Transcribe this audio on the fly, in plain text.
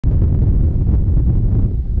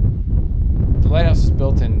lighthouse was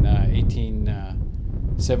built in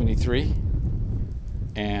 1873,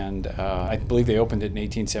 and I believe they opened it in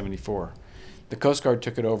 1874. The Coast Guard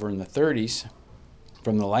took it over in the 30s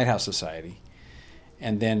from the Lighthouse Society,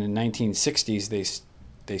 and then in the 1960s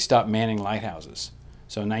they stopped manning lighthouses.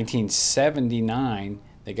 So in 1979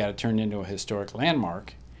 they got it turned into a historic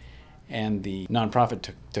landmark, and the nonprofit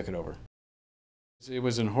took it over. It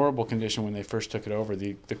was in horrible condition when they first took it over.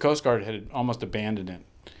 The Coast Guard had almost abandoned it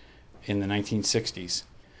in the 1960s.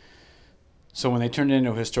 So when they turned it into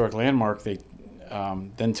a historic landmark, they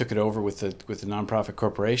then took it over with the nonprofit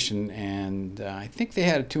corporation, and I think they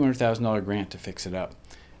had a $200,000 grant to fix it up,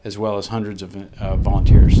 as well as hundreds of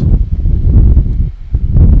volunteers.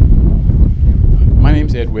 My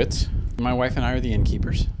name's Ed Witz. My wife and I are the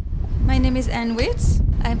innkeepers. My name is Anne Witz.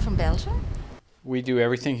 I'm from Belgium. We do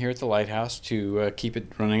everything here at the Lighthouse to keep it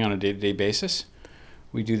running on a day-to-day basis.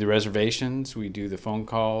 We do the reservations, we do the phone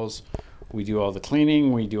calls, we do all the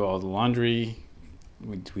cleaning, we do all the laundry,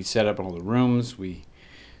 we set up all the rooms, we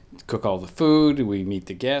cook all the food, we meet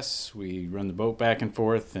the guests, we run the boat back and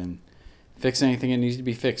forth and fix anything that needs to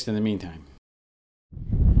be fixed in the meantime.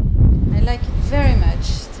 I like it very much.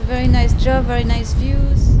 It's a very nice job, very nice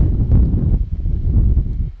views.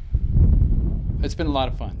 It's been a lot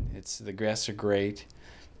of fun. The guests are great,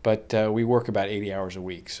 but we work about 80 hours a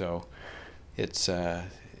week, so it's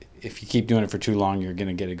if you keep doing it for too long, you're going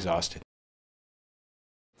to get exhausted.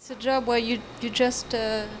 It's a job where you just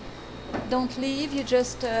don't leave, you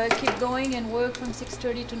just keep going and work from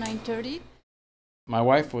 6:30 to 9:30. My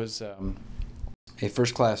wife was a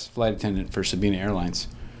first-class flight attendant for Sabina Airlines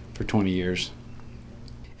for 20 years,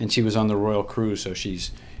 and she was on the Royal Cruise, so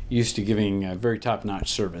she's used to giving very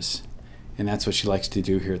top-notch service. And that's what she likes to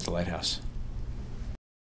do here at the Lighthouse.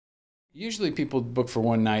 Usually people book for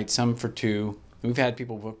one night, some for two. We've had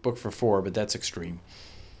people book for 4, but that's extreme.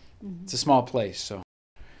 It's a small place, so.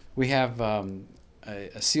 We have a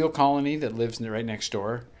seal colony that lives right next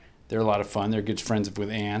door. They're a lot of fun. They're good friends with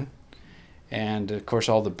Anne. And of course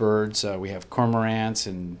all the birds. We have cormorants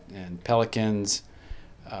and pelicans,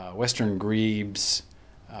 western grebes.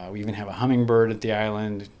 We even have a hummingbird at the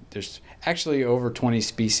island. There's actually over 20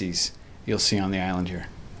 species you'll see on the island here.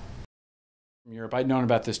 From Europe, I'd known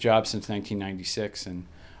about this job since 1996, and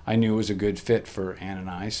I knew it was a good fit for Anne and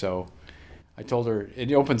I, so I told her,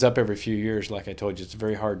 it opens up every few years, like I told you, it's a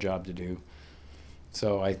very hard job to do.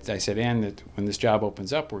 So I said, Anne, that when this job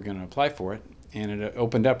opens up, we're going to apply for it, and it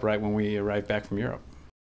opened up right when we arrived back from Europe.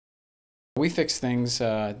 We fix things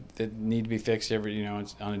that need to be fixed on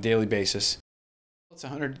a daily basis. It's a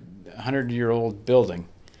 100-year-old building.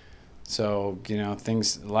 So, a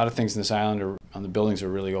lot of things in this island on the buildings are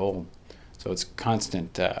really old. So it's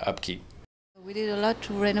constant upkeep. We did a lot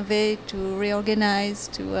to renovate, to reorganize,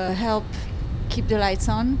 to help keep the lights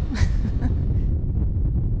on.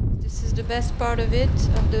 This is the best part of it,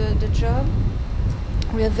 of the job.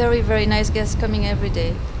 We have very, very nice guests coming every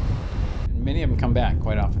day. Many of them come back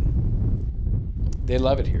quite often. They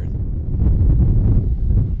love it here.